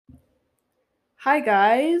Hi,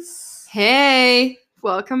 guys. Hey,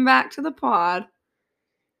 welcome back to the pod.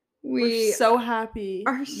 We're so happy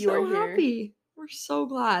are you so are here. happy. We're so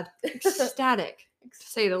glad. Ecstatic, to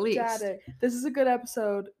say the least. Ecstatic. This is a good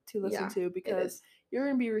episode to listen to because you're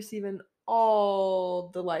going to be receiving all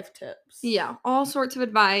the life tips. Yeah, all sorts of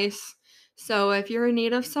advice. So if you're in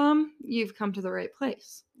need of some, you've come to the right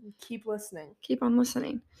place. Keep listening. Keep on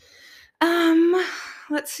listening.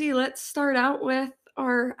 Let's see. Let's start out with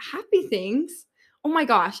our happy things. Oh my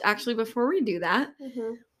gosh, actually before we do that,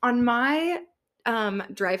 on my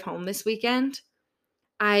drive home this weekend,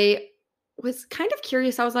 I was kind of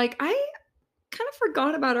curious. I was like, I kind of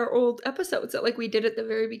forgot about our old episodes that we did at the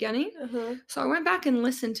very beginning. So I went back and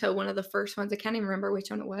listened to one of the first ones. I can't even remember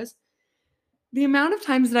which one it was. The amount of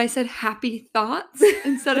times that I said happy thoughts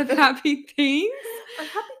instead of happy things. Our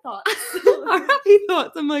happy thoughts. Our happy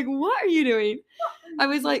thoughts. I'm like, what are you doing? I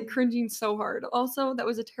was cringing so hard. Also, that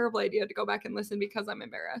was a terrible idea to go back and listen because I'm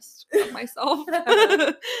embarrassed of myself.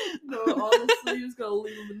 No, honestly, you just gotta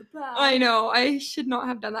leave them in the past. I know. I should not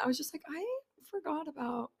have done that. I was just like, I forgot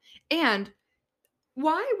about. And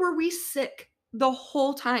why were we sick the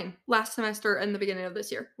whole time last semester and the beginning of this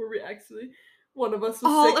year? Were we actually? One of us was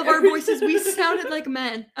all sick of our voices, we sounded like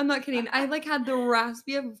men. I'm not kidding. I had the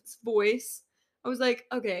raspiest voice. I was like,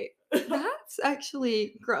 okay, that's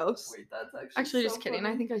actually gross. Wait, that's actually so just kidding.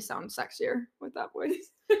 funny. I think I sound sexier with that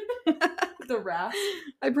voice. The rasp.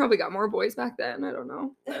 I probably got more boys back then. I don't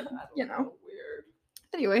know. I don't know. Weird.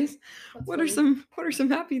 Anyways, That's what funny. are some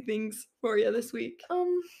happy things for you this week?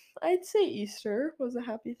 I'd say Easter was a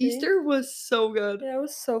happy thing. Easter was so good. Yeah, it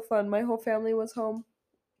was so fun. My whole family was home.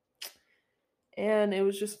 And it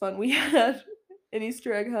was just fun. We had an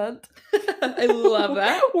Easter egg hunt. I love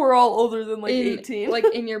that. We're all older than 18.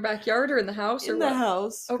 In your backyard or in the house? In the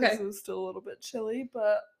house. Okay. It was still a little bit chilly,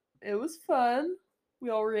 but it was fun. We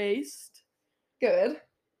all raced. Good.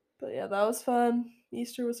 But yeah, that was fun.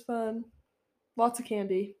 Easter was fun. Lots of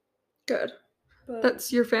candy. Good. But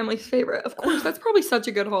that's your family's favorite. Of course, that's probably such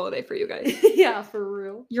a good holiday for you guys. Yeah, for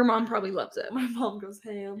real. Your mom probably loves it. My mom goes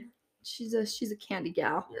ham. She's a candy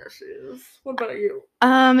gal. Yeah, she is. What about you?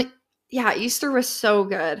 Yeah, Easter was so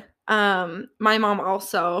good. My mom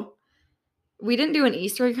also. We didn't do an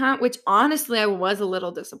Easter egg hunt, which honestly I was a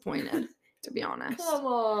little disappointed, to be honest. Come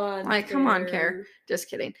on. Come on, Care. Just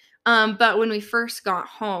kidding. But when we first got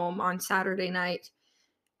home on Saturday night,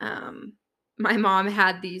 my mom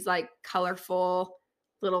had these colorful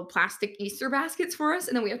little plastic Easter baskets for us,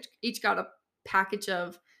 and then we each got a package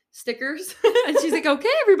of stickers. And she's like, okay,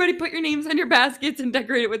 everybody put your names on your baskets and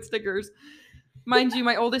decorate it with stickers. Mind you,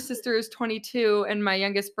 my oldest sister is 22 and my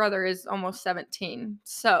youngest brother is almost 17.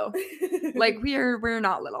 So, we're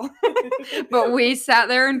not little. But we sat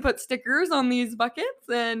there and put stickers on these buckets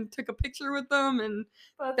and took a picture with them. And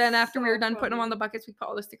then after we were done putting them on the buckets, we put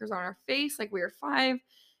all the stickers on our face like we were 5.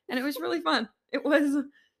 And it was really fun. It was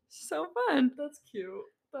so fun. That's cute.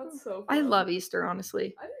 That's so fun. I love Easter,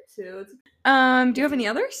 honestly. I do too. Do you have any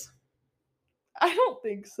others? I don't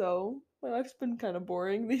think so. My life's been kind of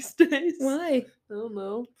boring these days. Why? I don't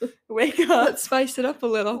know. Wake up. Let's spice it up a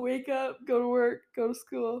little. Wake up, go to work, go to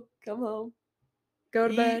school, come home. Go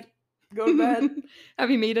to bed. Go to bed. Have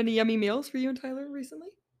you made any yummy meals for you and Tyler recently?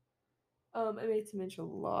 I made some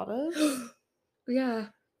enchiladas. Yeah.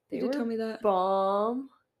 You did tell me that. Bomb.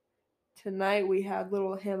 Tonight we had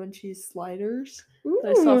little ham and cheese sliders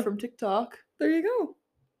that I saw from TikTok. There you go.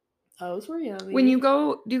 Those were yummy. Do you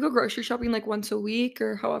go grocery shopping once a week,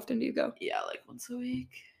 or how often do you go? Yeah, once a week.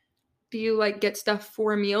 Do you get stuff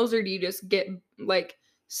for meals, or do you just get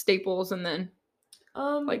staples and then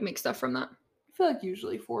make stuff from that? I feel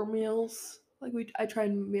usually 4 meals. I try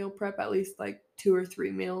and meal prep at least 2 or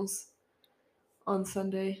 3 meals on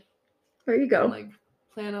Sunday. There you go. And,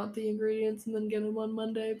 plan out the ingredients and then get them on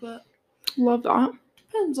Monday, but love that.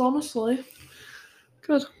 Depends, honestly.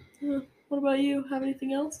 Good. Yeah. What about you? Have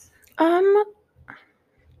anything else?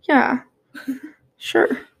 Yeah. Sure.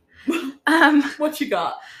 What you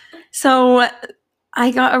got? So I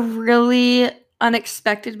got a really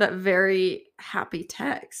unexpected but very happy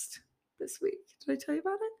text this week. Did I tell you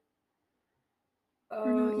about it?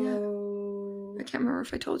 Oh. I can't remember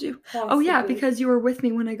if I told you. Possibly. Oh yeah, because you were with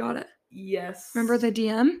me when I got it. Yes. Remember the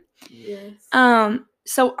DM? Yes.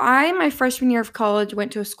 So my freshman year of college,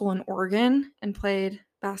 went to a school in Oregon and played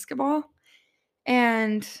basketball.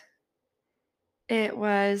 And it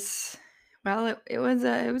was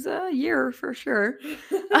a year for sure.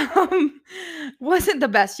 Wasn't the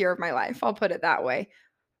best year of my life, I'll put it that way.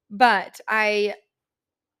 But I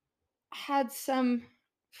had some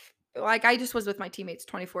I just was with my teammates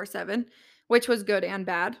 24/7, which was good and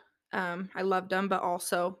bad. I loved them, but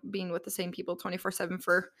also being with the same people 24/7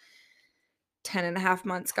 for 10 and a half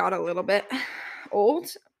months got a little bit old.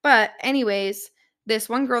 But anyways, this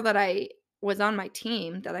one girl that I was on my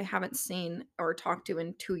team that I haven't seen or talked to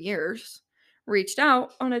in 2 years reached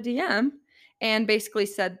out on a DM and basically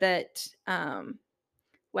said that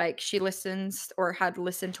like she listens or had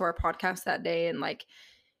listened to our podcast that day, and like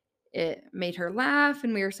it made her laugh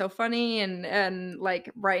and we were so funny and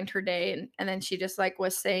like brightened her day, and then she just like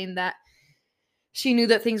was saying that she knew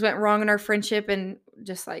that things went wrong in our friendship and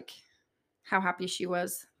just like how happy she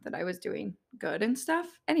was that I was doing good and stuff.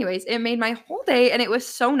 Anyways, it made my whole day and it was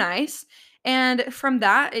so nice. And from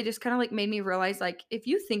that, it just kind of like made me realize like if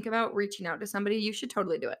you think about reaching out to somebody, you should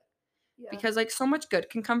totally do it Yeah. because like so much good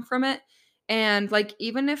can come from it. And like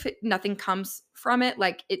even if nothing comes from it,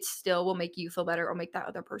 like it still will make you feel better or make that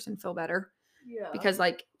other person feel better Yeah. because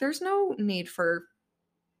like there's no need for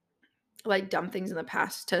like dumb things in the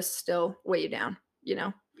past to still weigh you down, you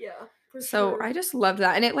know? Yeah. So I just loved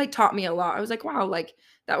that. And it like taught me a lot. I was like, wow, like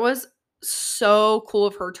that was so cool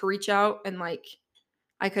of her to reach out. And like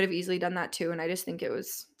I could have easily done that too. And I just think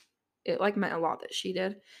it like meant a lot that she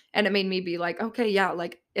did. And it made me be like, okay, yeah,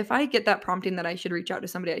 like if I get that prompting that I should reach out to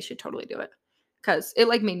somebody, I should totally do it. Cause it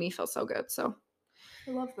like made me feel so good. So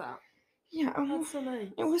I love that. yeah. That's so nice.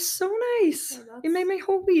 It was so nice. Yeah, It made my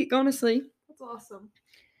whole week, honestly. That's awesome.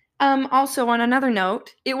 Also on another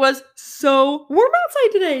note, it was so warm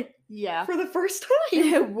outside today. Yeah. For the first time.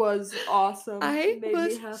 It was awesome. I It made me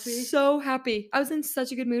was happy. so happy. I was in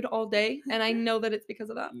such a good mood all day, and I know that it's because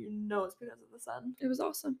of that. You know it's because of the sun. It was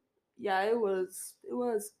awesome. Yeah, it was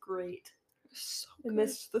great. So I good.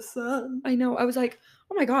 missed the sun. I know. I was like,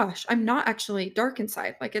 oh my gosh, I'm not actually dark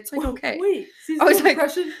inside. Like it's like okay. Wait, I was seasonal like-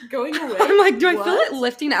 depression going away. I'm like, do I feel it What?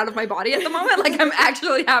 lifting out of my body at the moment? Like I'm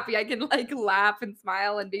actually happy. I can like laugh and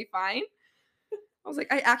smile and be fine. I was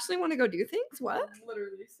like, I actually want to go do things. What?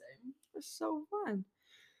 Literally same. It's so fun.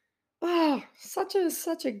 Oh,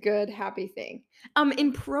 such a good happy thing.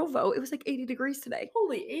 In Provo, it was like 80 degrees today.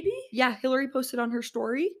 Holy 80? Yeah, Hillary posted on her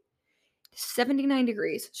story 79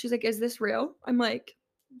 degrees. She's like, is this real? I'm like,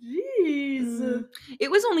 Jeez. it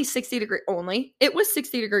was only 60 degree only. It was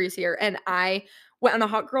 60 degrees here, and I went on a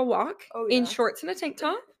hot girl walk Oh, in yeah. shorts and a tank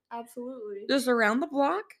top Absolutely. just around the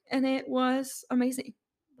block, and it was amazing.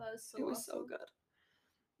 That is so It was so awesome. good.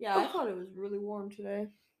 Yeah, I thought it was really warm today.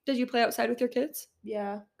 Did you play outside with your kids?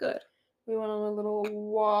 Yeah. Good. We went on a little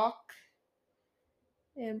walk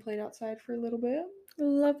and played outside for a little bit.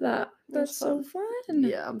 Love that. It was That's so fun.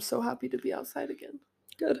 Yeah, I'm so happy to be outside again.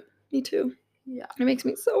 Good. Me too. Yeah. It makes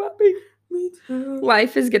me so happy. Me too.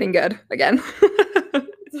 Life is getting good again.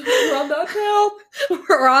 We're on the uphill.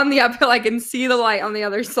 We're on the uphill. I can see the light on the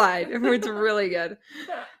other side. It's really good.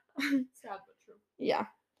 Sad but true. Yeah.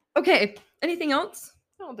 Okay. Anything else?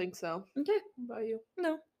 I don't think so. Okay. What about you?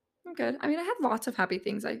 No. I'm good. I mean, I had lots of happy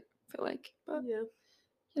things, I feel like. But, Yeah.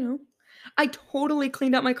 you know, I totally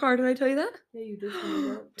cleaned out my car. Did I tell you that? Yeah, you did tell me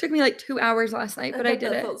that. Took me like 2 hours last night, but I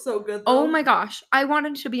did that it. felt so good. Oh though. my gosh. I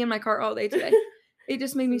wanted to be in my car all day today. It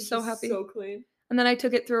just made me It's so just happy. So clean. And then I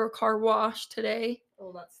took it through a car wash today.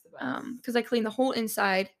 Oh, that's the best. Because I cleaned the whole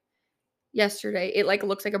inside yesterday. It like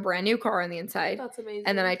looks like a brand new car on the inside. That's amazing.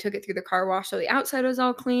 And then I took it through the car wash, so the outside was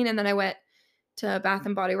all clean. And then I went to Bath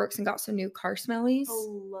and Body Works and got some new car smellies.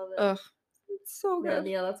 Oh, love it. Ugh, it's so Man, good.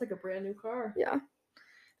 yeah, that's like a brand new car. Yeah,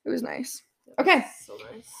 it was nice. Yeah, Okay. that's so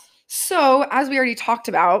nice. So as we already talked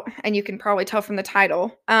about, and you can probably tell from the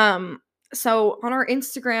title, so on our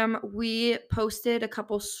Instagram we posted a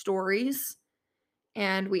couple stories,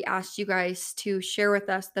 and we asked you guys to share with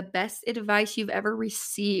us the best advice you've ever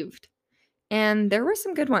received, and there were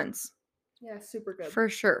some good ones. Yeah, super good. For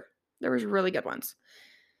sure. There was really good ones.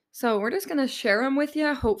 So we're just going to share them with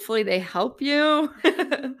you. Hopefully they help you.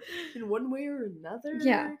 In one way or another.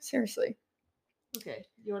 Yeah, seriously. Okay,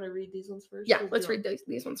 you want to read these ones first? Yeah, or do let's you read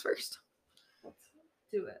these ones first. Let's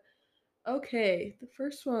do it. Okay, the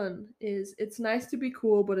first one is, it's nice to be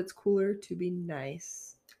cool, but it's cooler to be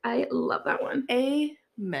nice. I love that one.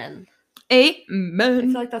 Amen. Amen. I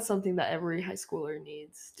feel like that's something that every high schooler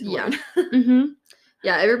needs to Yeah. learn. Mm-hmm.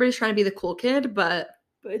 Yeah, everybody's trying to be the cool kid, but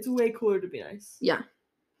But it's way cooler to be nice. yeah.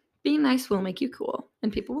 Being nice will make you cool,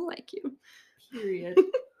 and people will like you. Period.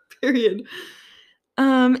 Period.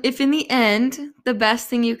 If in the end, the best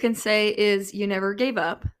thing you can say is you never gave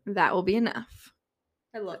up, that will be enough.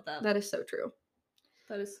 I love that. That is so true.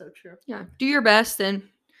 That is so true. Yeah. Do your best and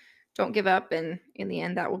don't give up, and in the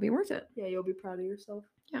end, that will be worth it. Yeah, you'll be proud of yourself.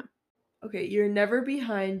 Yeah. Okay, you're never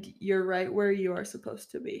behind. You're right where you are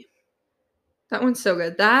supposed to be. That one's so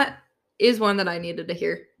good. That is one that I needed to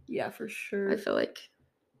hear. Yeah, for sure. I feel like.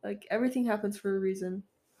 Like, everything happens for a reason.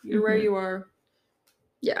 You're where Mhm. you are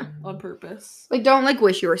Yeah. on purpose. Like, don't like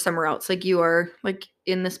wish you were somewhere else. Like, you are like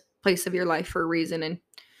in this place of your life for a reason, and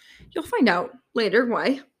you'll find out later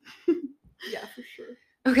why. Yeah, for sure.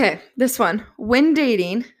 Okay, this one. When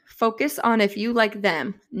dating, focus on if you like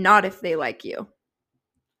them, not if they like you.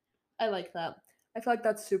 I like that. I feel like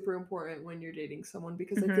that's super important when you're dating someone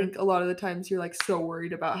because Mhm. I think a lot of the times you're like so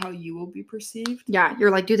worried about how you will be perceived. Yeah,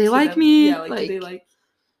 you're like, do they to like them. me? Yeah, like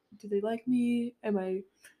do they like me? Am I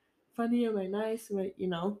funny? Am I nice? Am I,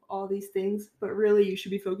 all these things. But really you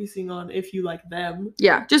should be focusing on if you like them.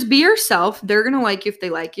 Yeah, just be yourself. They're gonna like you if they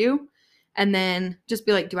like you. And then just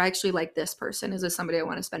be like, do I actually like this person? Is this somebody I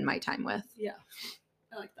want to spend my time with? Yeah.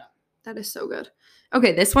 I like that. That is so good.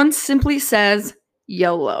 Okay, this one simply says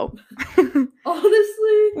YOLO.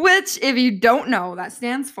 Honestly. Which, if you don't know, that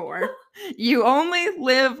stands for you only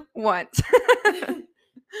live once.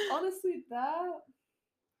 Honestly, that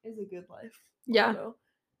is a good life. Yeah. Motto.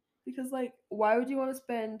 Because, like, why would you want to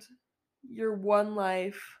spend your one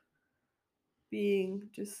life being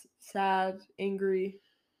just sad, angry,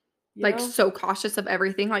 Like, so cautious of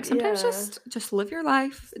everything. Like, sometimes Yeah. just live your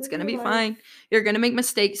life. Just It's live gonna your be life. fine. You're gonna make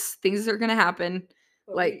mistakes. Things are gonna happen.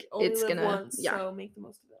 But Like, we only it's live gonna once, yeah. so make the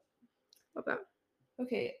most of it. Love that.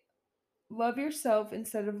 Okay. Love yourself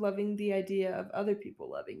instead of loving the idea of other people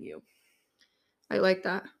loving you. I like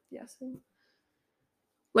that. Yes.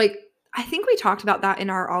 Like, I think we talked about that in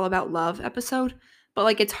our All About Love episode, but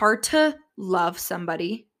like, it's hard to love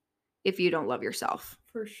somebody if you don't love yourself.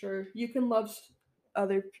 For sure. You can love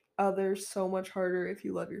others so much harder if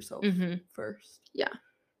you love yourself first. Yeah.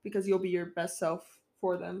 Because you'll be your best self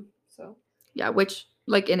for them. So yeah, which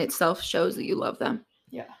like in itself shows that you love them.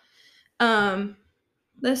 Yeah.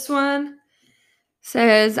 This one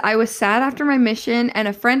says, I was sad after my mission and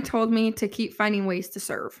a friend told me to keep finding ways to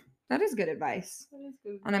serve. That is good advice. That is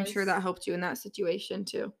good advice. And I'm sure that helped you in that situation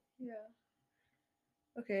too. Yeah.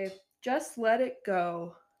 Okay, just let it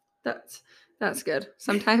go. That's good.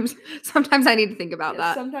 Sometimes I need to think about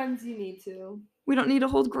that. Sometimes you need to. We don't need to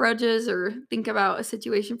hold grudges or think about a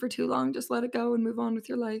situation for too long. Just let it go and move on with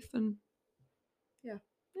your life. And yeah,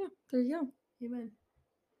 there you go. Amen.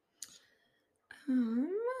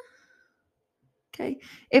 Okay.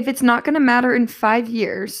 If it's not going to matter in 5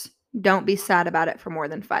 years, don't be sad about it for more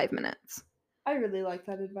than 5 minutes. I really like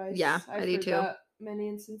that advice. Yeah, I do too. That many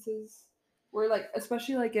instances where, like,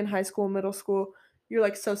 especially like in high school, middle school, you're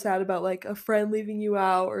like so sad about like a friend leaving you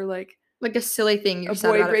out or like a silly thing you're a sad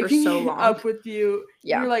boy about it for so long. up with you.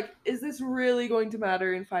 Yeah. And you're like, is this really going to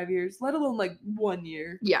matter in 5 years? Let alone like 1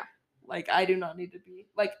 year. Yeah. Like, I do not need to be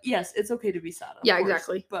like, yes, it's okay to be sad. Yeah, course,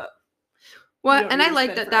 exactly. But well, and I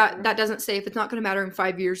like that doesn't say if it's not going to matter in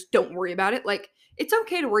 5 years, don't worry about it. Like, it's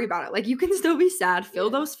okay to worry about it. Like, you can still be sad, feel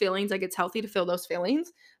those feelings. Like, it's healthy to feel those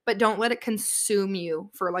feelings, but don't let it consume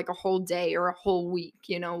you for like a whole day or a whole week,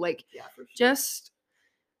 like for sure. Just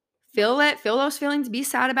feel those feelings, be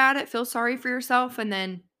sad about it, feel sorry for yourself, and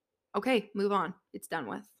then, okay, move on. It's done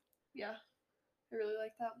with. Yeah, I really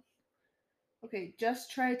like that. Okay,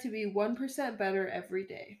 just try to be 1% better every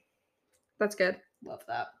day. That's good. Love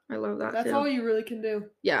that. I love that. That's too. all you really can do.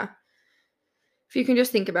 Yeah. If you can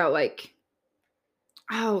just think about like,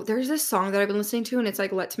 oh, there's this song that I've been listening to and it's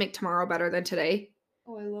like, let's make tomorrow better than today.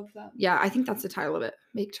 Oh, I love that. Yeah, I think that's the title of it.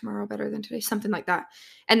 Make tomorrow better than today. Something like that.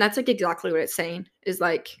 And that's like exactly what it's saying is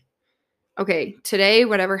like, okay, today,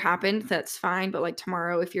 whatever happened, that's fine. But like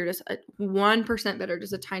tomorrow, if you're just 1% better,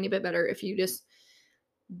 just a tiny bit better, if you just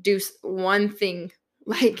do one thing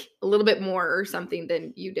like a little bit more or something,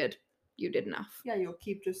 then you did enough. Yeah, you'll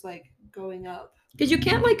keep just like going up. Because you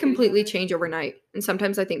can't like completely change overnight. And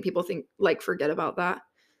sometimes I think people forget about that.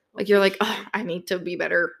 Like you're like, oh, I need to be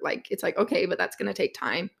better. Like it's like, okay, but that's going to take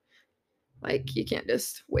time. Like you can't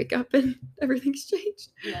just wake up and everything's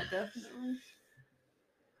changed. Yeah, definitely.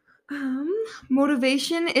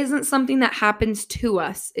 Motivation isn't something that happens to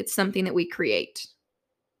us. It's something that we create.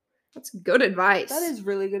 That's good advice. That is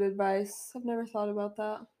really good advice. I've never thought about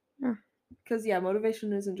that. Yeah. Because,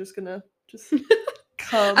 motivation isn't just going to just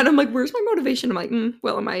come. And I'm like, where's my motivation? I'm like,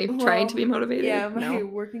 am I trying to be motivated? Yeah, am I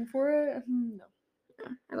working for it? No.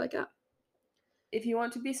 Yeah, I like that. If you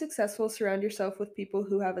want to be successful, surround yourself with people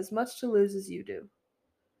who have as much to lose as you do.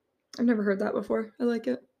 I've never heard that before. I like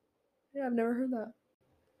it. Yeah, I've never heard that.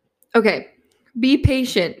 Okay. Be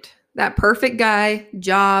patient. That perfect guy,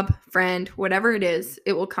 job, friend, whatever it is,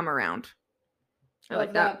 it will come around. I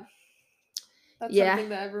like that. That's something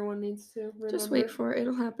that everyone needs to remember. Just wait for it.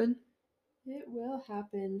 It'll happen. It will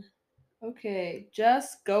happen. Okay.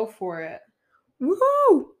 Just go for it.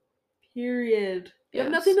 Woohoo! Period. You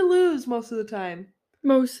have nothing to lose most of the time.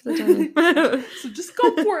 Most of the time. So just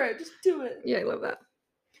go for it. Just do it. Yeah, I love that.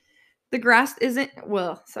 The grass isn't,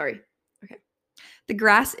 well, sorry. Okay. The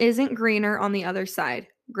grass isn't greener on the other side.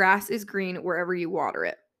 Grass is green wherever you water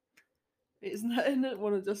it. Isn't that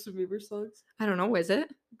one of Justin Bieber's songs? I don't know, is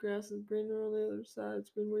it? Grass is greener on the other side. It's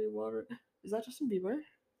green where you water it. Is that Justin Bieber?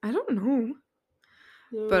 I don't know.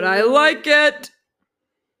 But I like it.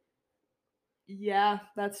 Yeah,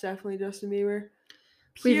 that's definitely Justin Bieber.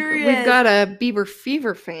 We've got a Bieber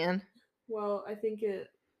fever fan. Well, I think it.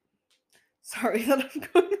 Sorry that I'm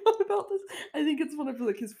going on about this. I think it's one of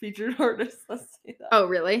like his featured artists. Let's say that. Oh,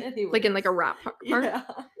 really? Anyways. Like in like a rap part? Yeah.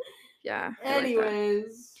 Yeah.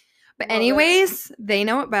 Anyways. But anyways, they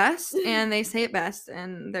know it best and they say it best,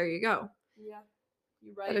 and there you go. Yeah.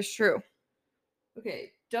 You're right. That is true.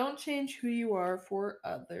 Okay. Don't change who you are for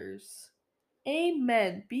others.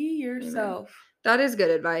 Amen. Be yourself. Amen. That is good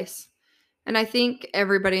advice. And I think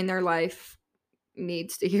everybody in their life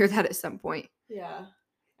needs to hear that at some point. Yeah.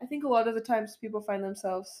 I think a lot of the times people find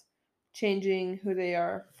themselves changing who they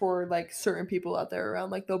are for like certain people out there around.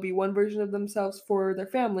 Like there'll be one version of themselves for their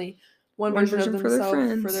family, one version of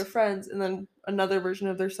themselves for their friends, and then another version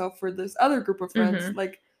of themselves for this other group of friends. Mm-hmm.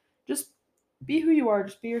 Like just be who you are,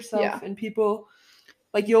 just be yourself, and people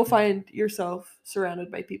like you'll find yourself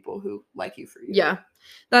surrounded by people who like you for you. Yeah.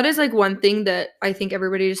 That is like one thing that I think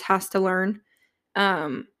everybody just has to learn.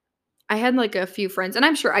 I had like a few friends, and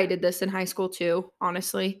I'm sure I did this in high school too,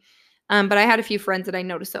 honestly. But I had a few friends that I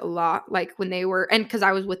noticed it a lot, like when they were, and because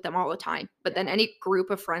I was with them all the time. But then any group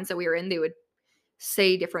of friends that we were in, they would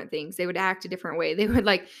say different things. They would act a different way. They would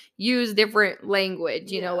like use different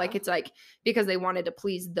language, you know, like it's like because they wanted to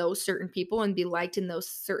please those certain people and be liked in those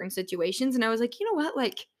certain situations. And I was like, you know what?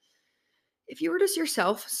 Like, if you were just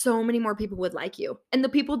yourself, so many more people would like you. And the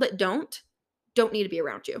people that don't need to be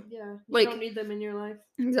around you. Yeah. You like, don't need them in your life.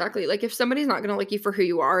 Exactly. Like if somebody's not going to like you for who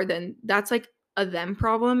you are, then that's like a them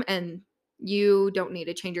problem, and you don't need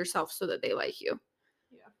to change yourself so that they like you.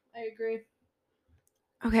 Yeah, I agree.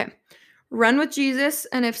 Okay. Run with Jesus,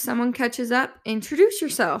 and if someone catches up, introduce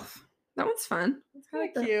yourself. That one's fun. That's kind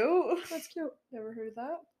of cute. That's cute. Never heard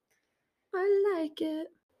that. I like it.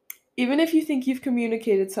 Even if you think you've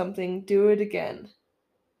communicated something, do it again.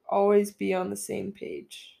 Always be on the same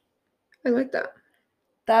page. I like that.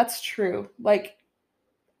 That's true. Like,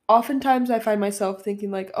 oftentimes I find myself thinking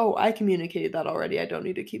like, oh, I communicated that already. I don't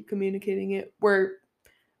need to keep communicating it. Where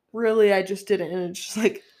really I just didn't, and it's just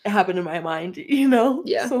like it happened in my mind, you know?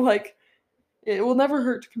 Yeah. So like, it will never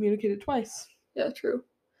hurt to communicate it twice. Yeah, true.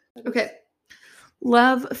 Okay.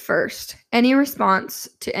 Love first. Any response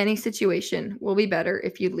to any situation will be better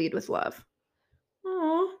if you lead with love.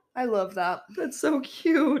 Aw, I love that. That's so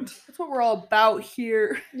cute. That's what we're all about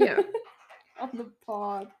here. Yeah. On the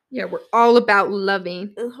pod. Yeah, we're all about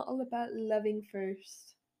loving. All about loving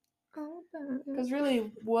first. Because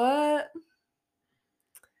really, what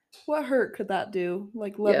hurt could that do?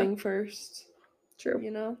 Like loving first. True.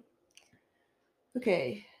 You know?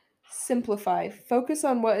 Okay. Simplify. Focus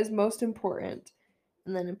on what is most important.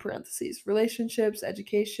 And then in parentheses, relationships,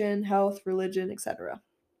 education, health, religion, etc.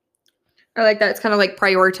 I like that. It's kind of like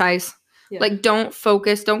prioritize. Yeah. Like don't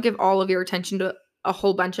give all of your attention to a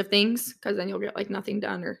whole bunch of things, because then you'll get like nothing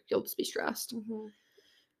done, or you'll just be stressed. Mm-hmm.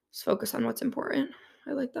 Just focus on what's important.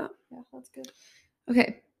 I like that. Yeah, that's good.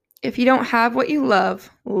 Okay. If you don't have what you love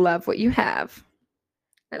what you have.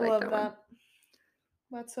 I like love that that.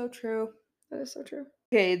 One. That's so true. That is so true.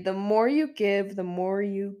 Okay, the more you give, the more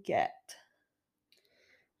you get.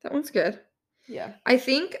 That one's good. Yeah. I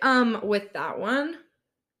think with that one,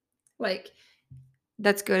 like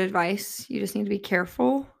that's good advice. You just need to be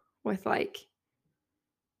careful with like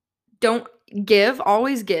don't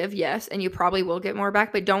always give, yes, and you probably will get more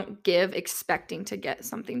back, but don't give expecting to get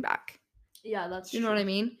something back. Yeah, that's true. You know what I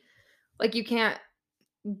mean? Like you can't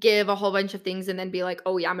give a whole bunch of things and then be like,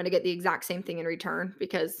 oh yeah, I'm going to get the exact same thing in return,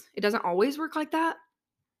 because it doesn't always work like that.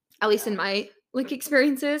 At least in my like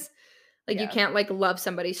experiences. Like you can't like love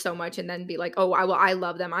somebody so much and then be like, oh, I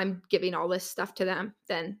love them, I'm giving all this stuff to them,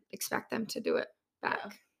 then expect them to do it back.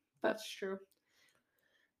 Yeah, that's true.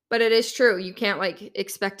 But it is true. You can't like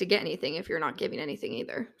expect to get anything if you're not giving anything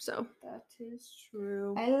either. So that is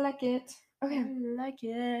true. I like it. Okay. I like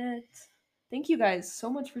it. Thank you guys so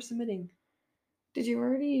much for submitting. Did we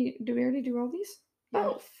already do all these? Yeah.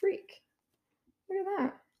 Oh, freak. Look at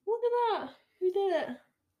that. Look at that. We did it.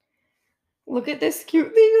 Look at this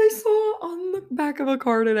cute thing I saw on the back of a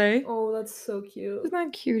car today. Oh, that's so cute. Isn't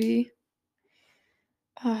that cutie?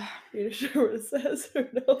 Are you sure what it says or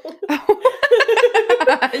no?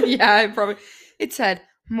 Yeah, it said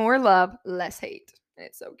more love, less hate. And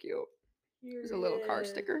it's so cute. There's a little car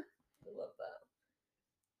sticker. I love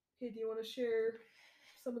that. Okay, do you want to share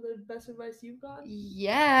some of the best advice you've got?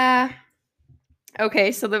 Yeah.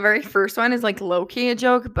 Okay, so the very first one is like low-key a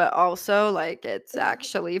joke, but also like it's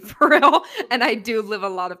actually for real. And I do live a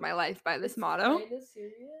lot of my life by this motto. Kind of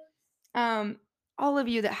serious. All of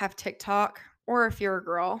you that have TikTok, or if you're a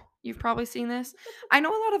girl, you've probably seen this. I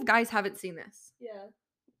know a lot of guys haven't seen this. Yeah.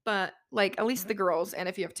 But like at least the girls, and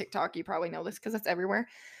if you have TikTok, you probably know this because it's everywhere.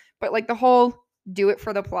 But like the whole do it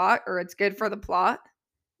for the plot or it's good for the plot,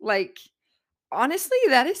 like honestly,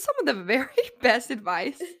 that is some of the very best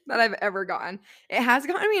advice that I've ever gotten. It has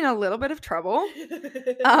gotten me in a little bit of trouble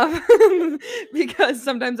because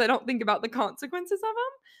sometimes I don't think about the consequences of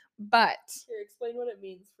them. But here, explain what it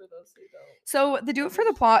means for those who don't. So the do it for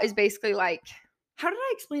the plot is basically like, how did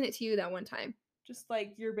I explain it to you that one time? Just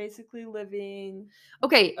like you're basically living a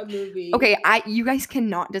movie. Okay, you guys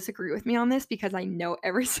cannot disagree with me on this because I know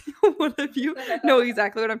every single one of you know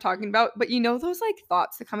exactly what I'm talking about. But you know those like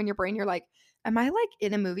thoughts that come in your brain, you're like, am I like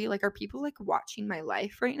in a movie? Like, are people like watching my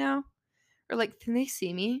life right now? Or like, can they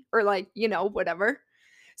see me? Or like, whatever.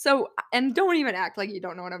 So, and don't even act like you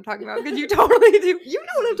don't know what I'm talking about because you totally do. You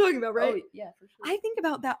know what I'm talking about, right? Oh, yeah, for sure. I think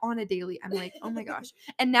about that on a daily. I'm like, oh my gosh.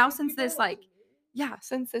 And now since this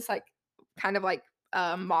kind of like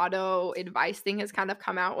motto advice thing has kind of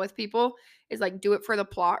come out with people is like do it for the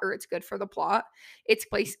plot or it's good for the plot. It's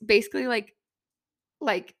basically like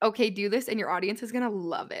okay, do this and your audience is gonna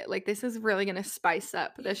love it. Like this is really gonna spice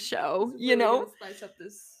up the show, really gonna spice up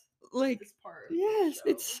this part. Yes,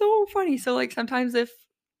 it's so funny. So like sometimes if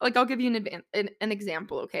like I'll give you an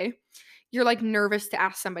example, okay? You're like nervous to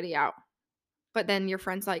ask somebody out. But then your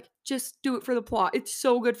friend's like, just do it for the plot. It's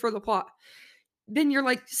so good for the plot. Then you're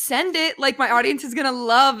like, send it. Like, my audience is going to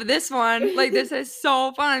love this one. Like, this is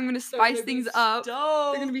so fun. I'm going to spice things up. They're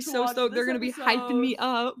going to be so stoked. They're going to be hyping me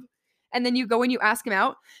up. And then you go and you ask him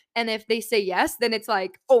out. And if they say yes, then it's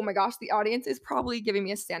like, oh my gosh, the audience is probably giving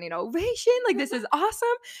me a standing ovation. Like, this is awesome.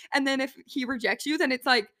 And then if he rejects you, then it's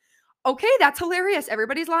like, okay, that's hilarious.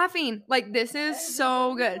 Everybody's laughing. Like, this is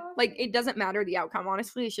so good. Like, it doesn't matter the outcome.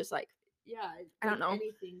 Honestly, it's just like, yeah, I don't know.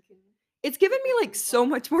 Anything can it's given me like so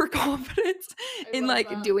much more confidence in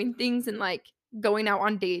like doing things and like going out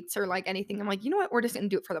on dates or like anything. I'm like, you know what? We're just gonna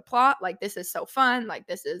do it for the plot. Like this is so fun. Like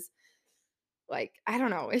this is like I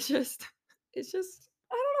don't know. It's just I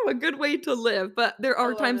don't know, a good way to live. But there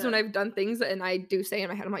are times when I've done things and I do say in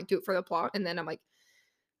my head, I'm like, do it for the plot, and then I'm like,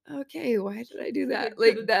 okay, why did I do that?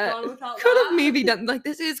 Like that could have maybe done like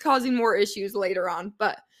this is causing more issues later on,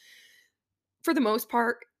 but for the most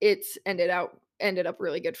part, it's ended up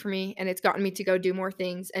really good for me, and it's gotten me to go do more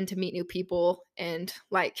things and to meet new people and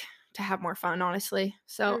like to have more fun, honestly.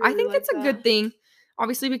 So I think it's a good thing.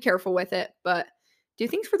 Obviously be careful with it, but do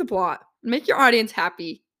things for the plot. Make your audience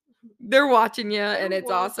happy. They're watching you and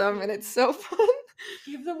it's awesome and it's so fun.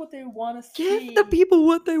 Give them what they want to see. Give the people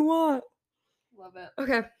what they want. Love it.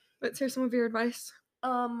 Okay, let's hear some of your advice.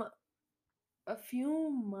 A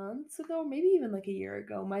few months ago, maybe even like a year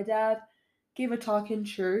ago, my dad gave a talk in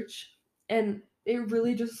church and it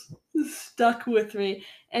really just stuck with me.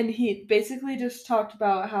 And he basically just talked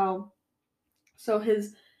about how, so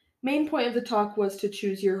his main point of the talk was to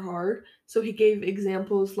choose your hard. So he gave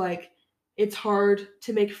examples like, it's hard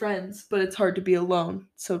to make friends, but it's hard to be alone.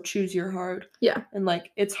 So choose your hard. Yeah. And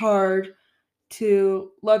like, it's hard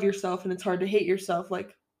to love yourself and it's hard to hate yourself.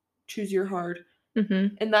 Like, choose your hard.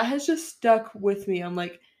 Mm-hmm. And that has just stuck with me. I'm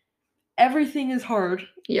like, everything is hard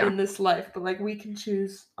in this life, but like we can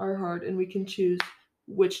choose our hard and we can choose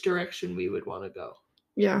which direction we would want to go.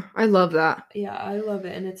 Yeah, I love that. Yeah, I love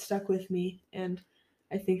it, and it stuck with me, and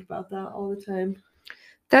I think about that all the time.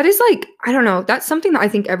 That is like, I don't know, that's something that I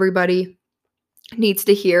think everybody needs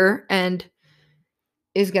to hear and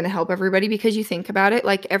is going to help everybody, because you think about it,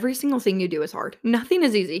 like every single thing you do is hard. Nothing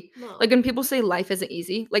is easy. No. Like when people say life isn't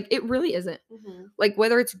easy, like it really isn't. Mm-hmm. Like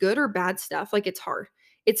whether it's good or bad stuff, like it's hard.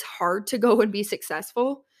 It's hard to go and be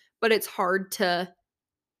successful, but it's hard to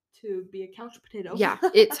be a couch potato. Yeah,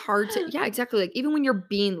 it's hard to, yeah, exactly. Like even when you're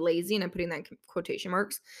being lazy, and I'm putting that in quotation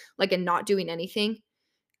marks, like and not doing anything,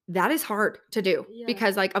 that is hard to do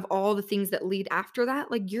because like of all the things that lead after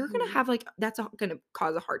that, like you're going to have like, that's going to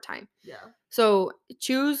cause a hard time. Yeah. So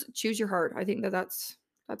choose your heart. I think that's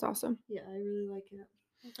awesome. Yeah, I really like it.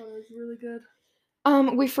 I thought it was really good.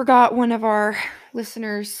 We forgot one of our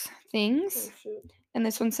listeners' things. Oh, shoot. And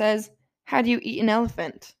this one says, how do you eat an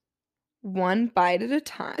elephant? One bite at a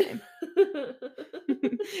time.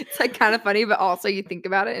 It's like kind of funny, but also you think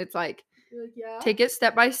about it, it's like, take it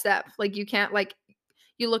step by step. Like you can't like,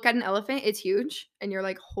 you look at an elephant, it's huge, and you're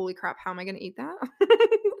like, holy crap, how am I going to eat that?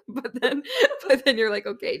 but then you're like,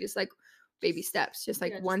 okay, just like baby steps, just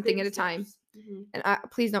like one thing at a time. Mm-hmm. And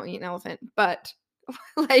please don't eat an elephant, but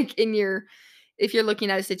like if you're looking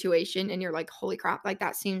at a situation and you're like, holy crap, like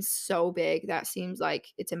that seems so big. That seems like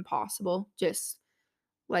it's impossible. Just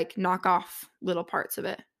like knock off little parts of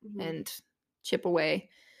it and chip away.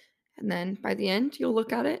 And then by the end, you'll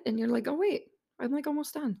look at it and you're like, oh, wait, I'm like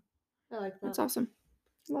almost done. I like that. That's awesome.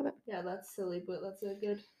 Love it. Yeah, that's silly, but that's a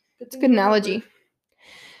good it's a good analogy.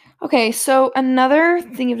 Okay, so another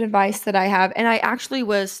thing of advice that I have, and I actually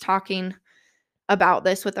was talking about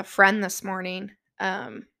this with a friend this morning.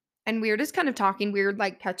 And we were just kind of talking, we were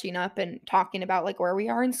like catching up and talking about like where we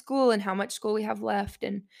are in school and how much school we have left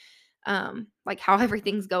and like how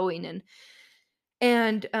everything's going.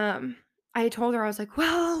 And I told her, I was like,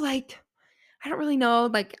 well, like, I don't really know.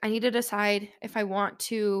 Like, I need to decide if I want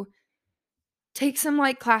to take some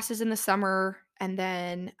like classes in the summer and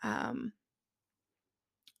then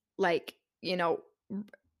like, you know,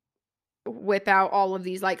 whip out all of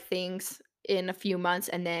these like things in a few months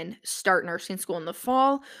and then start nursing school in the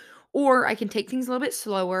fall, or I can take things a little bit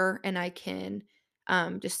slower and I can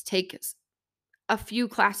just take a few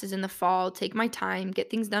classes in the fall, take my time, get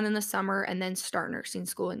things done in the summer, and then start nursing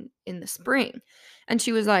school in the spring. And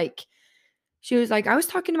she was like, I was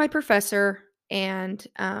talking to my professor and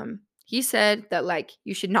he said that like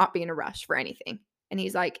you should not be in a rush for anything. And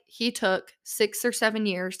he's like, he took 6 or 7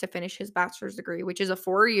 years to finish his bachelor's degree, which is a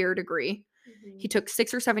 4-year degree. He took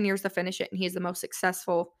 6 or 7 years to finish it, and he's the most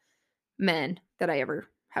successful man that I ever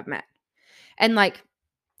have met. And like,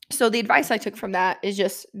 so the advice I took from that is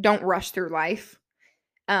just don't rush through life.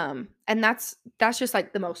 And that's just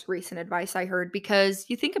like the most recent advice I heard, because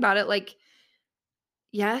you think about it, like,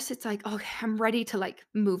 yes, it's like, okay, I'm ready to like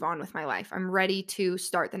move on with my life. I'm ready to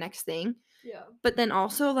start the next thing. Yeah. But then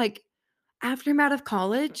also like after I'm out of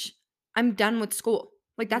college, I'm done with school.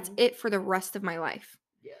 Like that's it for the rest of my life.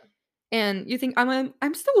 Yeah. And you think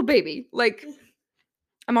I'm still a baby. Like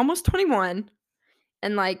I'm almost 21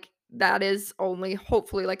 and like that is only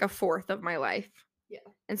hopefully like a fourth of my life. Yeah.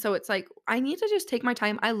 And so it's like I need to just take my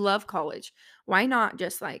time. I love college. Why not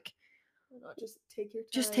just like just take your time?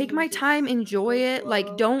 Just take my time, enjoy it.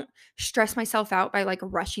 Like don't stress myself out by like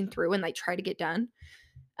rushing through and like try to get done.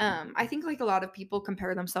 I think like a lot of people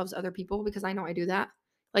compare themselves to other people, because I know I do that.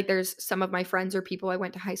 Like there's some of my friends or people I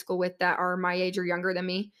went to high school with that are my age or younger than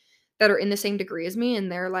me that are in the same degree as me,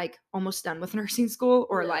 and they're like almost done with nursing school,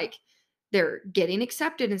 or like they're getting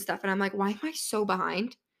accepted and stuff. And I'm like, why am I so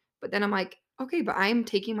behind? But then I'm like, okay, but I'm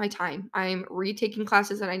taking my time. I'm retaking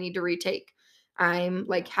classes that I need to retake. I'm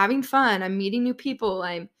like having fun. I'm meeting new people.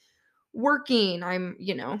 I'm working. I'm,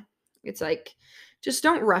 it's like, just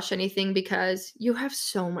don't rush anything, because you have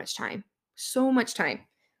so much time. So much time.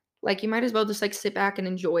 Like you might as well just like sit back and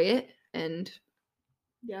enjoy it and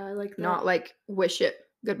I like that. Not like wish it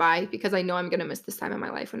goodbye, because I know I'm going to miss this time in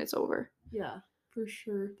my life when it's over. Yeah, for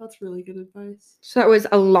sure. That's really good advice. So that was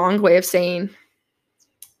a long way of saying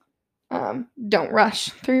don't rush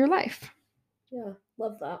through your life. Yeah,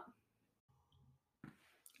 love that.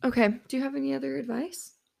 Okay, do you have any other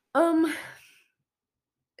advice?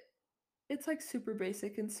 It's like super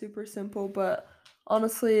basic and super simple, but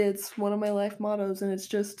honestly, it's one of my life mottos, and it's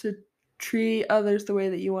just to treat others the way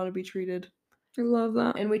that you want to be treated. I love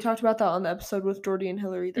that. And we talked about that on the episode with Jordy and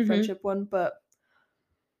Hillary, the friendship one, but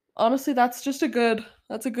honestly, that's a good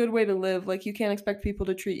way to live. Like you can't expect people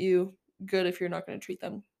to treat you good if you're not going to treat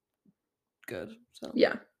them good. So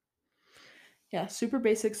yeah, super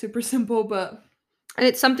basic, super simple, but and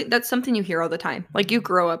it's something you hear all the time. Like you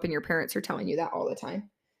grow up and your parents are telling you that all the time.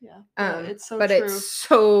 Yeah. It's so but true. It's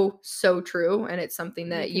so true, and it's something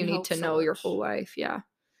that you need to know your whole life. Yeah.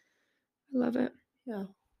 I love it. Yeah.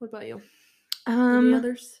 What about you? Any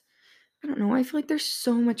others? I don't know. I feel like there's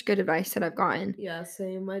so much good advice that I've gotten. Yeah,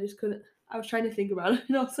 same. I just couldn't. I was trying to think about it,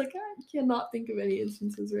 and I was like, I cannot think of any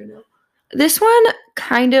instances right now. This one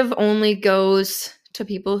kind of only goes to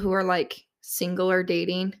people who are like single or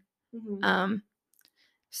dating.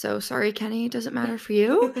 So sorry, Kenny. It doesn't matter for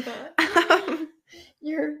you.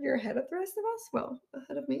 You're ahead of the rest of us. Well,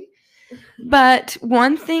 ahead of me. But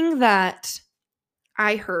one thing that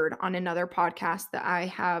I heard on another podcast that I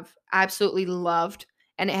have absolutely loved,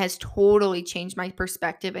 and it has totally changed my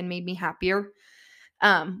perspective and made me happier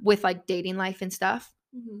with like dating life and stuff,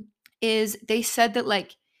 is they said that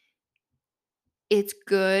like it's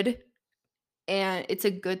good and it's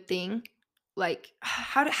a good thing. Like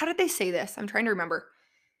how did they say this? I'm trying to remember.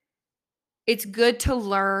 It's good to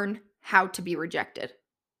learn how to be rejected.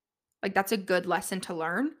 Like that's a good lesson to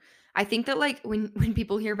learn. I think that like when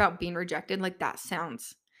people hear about being rejected, like that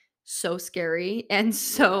sounds so scary and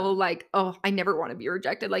so like, oh, I never want to be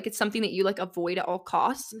rejected. Like it's something that you like avoid at all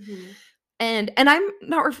costs. And I'm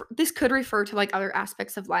not this could refer to like other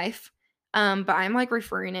aspects of life. But I'm like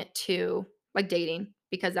referring it to like dating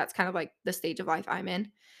because that's kind of like the stage of life I'm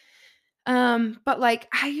in. But like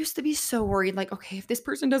I used to be so worried, like, okay, if this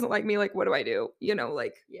person doesn't like me, like what do I do? You know,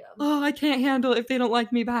 like, oh, I can't handle it if they don't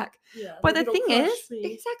like me back. Yeah. But the thing is,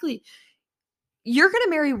 exactly, you're gonna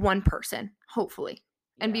marry one person, hopefully,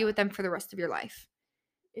 and be with them for the rest of your life.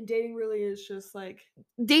 And dating really is just like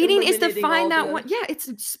dating is to find that one. Yeah, it's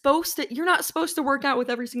supposed to. You're not supposed to work out with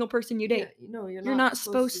every single person you date. Yeah, no, you're not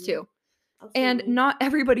supposed to. And not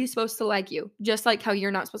everybody's supposed to like you, just like how you're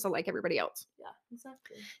not supposed to like everybody else. Yeah,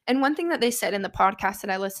 exactly. And one thing that they said in the podcast that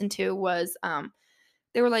I listened to was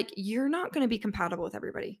they were like, you're not going to be compatible with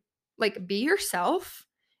everybody. Like, be yourself,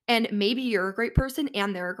 and maybe you're a great person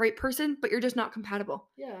and they're a great person, but you're just not compatible.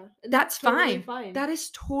 Yeah. That's totally fine. That is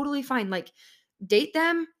totally fine. Like, date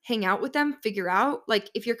them, hang out with them, figure out, like,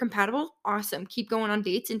 if you're compatible, awesome. Keep going on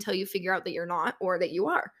dates until you figure out that you're not or that you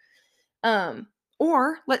are.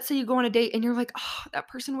 Or let's say you go on a date and you're like, oh, that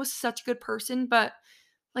person was such a good person, but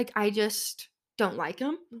like, I just don't like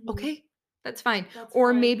them. Mm-hmm. Okay, that's fine.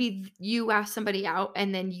 Or maybe you ask somebody out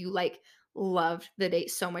and then you like loved the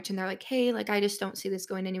date so much and they're like, hey, like, I just don't see this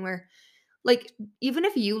going anywhere. Like, even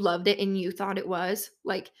if you loved it and you thought it was,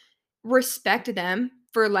 like, respect them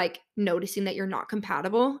for like noticing that you're not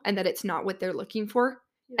compatible and that it's not what they're looking for.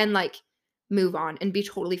 Yeah. And like, move on and be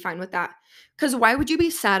totally fine with that. Because why would you be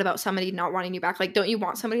sad about somebody not wanting you back? Like, don't you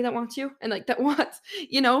want somebody that wants you and like that wants,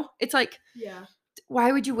 you know? It's like, yeah.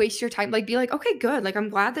 Why would you waste your time? Like, be like, okay, good. Like, I'm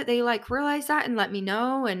glad that they like realize that and let me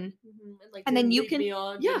know, and like, and then you can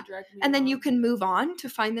and then you can move on to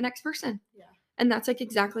find the next person. Yeah. And that's like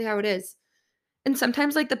exactly how it is. And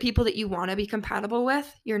sometimes like the people that you want to be compatible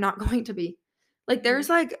with, you're not going to be. Like, there's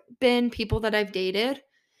like been people that I've dated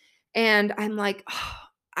and I'm like,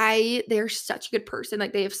 oh, they're such a good person.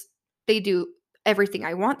 Like, they do everything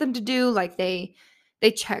I want them to do. Like, they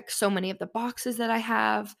check so many of the boxes that I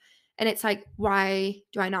have. And it's like, why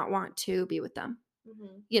do I not want to be with them?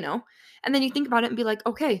 You know? And then you think about it and be like,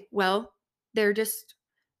 okay, well,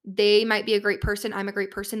 they might be a great person. I'm a great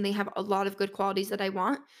person. They have a lot of good qualities that I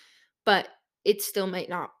want, but it still might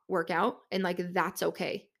not work out. And like, that's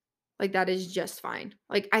okay. Like, that is just fine.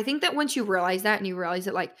 Like, I think that once you realize that and you realize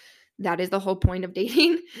that, like, that is the whole point of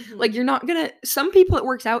dating, like, you're not gonna, some people it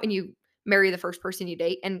works out and you marry the first person you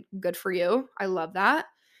date, and good for you. I love that.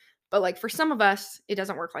 But like, for some of us, it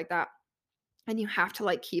doesn't work like that. And you have to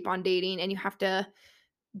like keep on dating, and you have to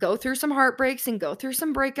go through some heartbreaks and go through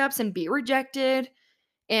some breakups and be rejected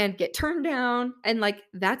and get turned down. And like,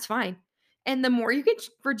 that's fine. And the more you get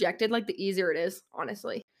rejected, like, the easier it is,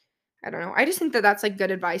 honestly. I don't know. I just think that that's like good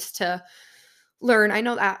advice to learn. I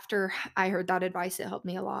know after I heard that advice, it helped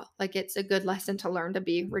me a lot. Like, it's a good lesson to learn to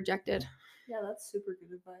be rejected. Yeah, that's super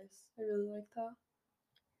good advice. I really like that.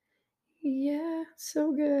 Yeah,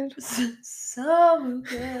 so good. So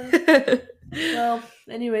good. Well,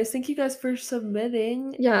 anyways, thank you guys for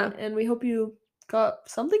submitting. Yeah. And we hope you got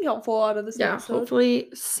something helpful out of this episode. Hopefully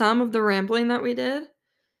some of the rambling that we did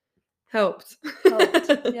helped.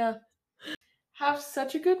 Yeah. Have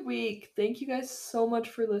such a good week. Thank you guys so much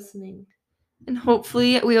for listening. And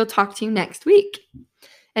hopefully we will talk to you next week.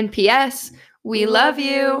 And P.S., we love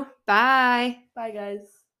you. Bye. Bye,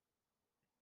 guys.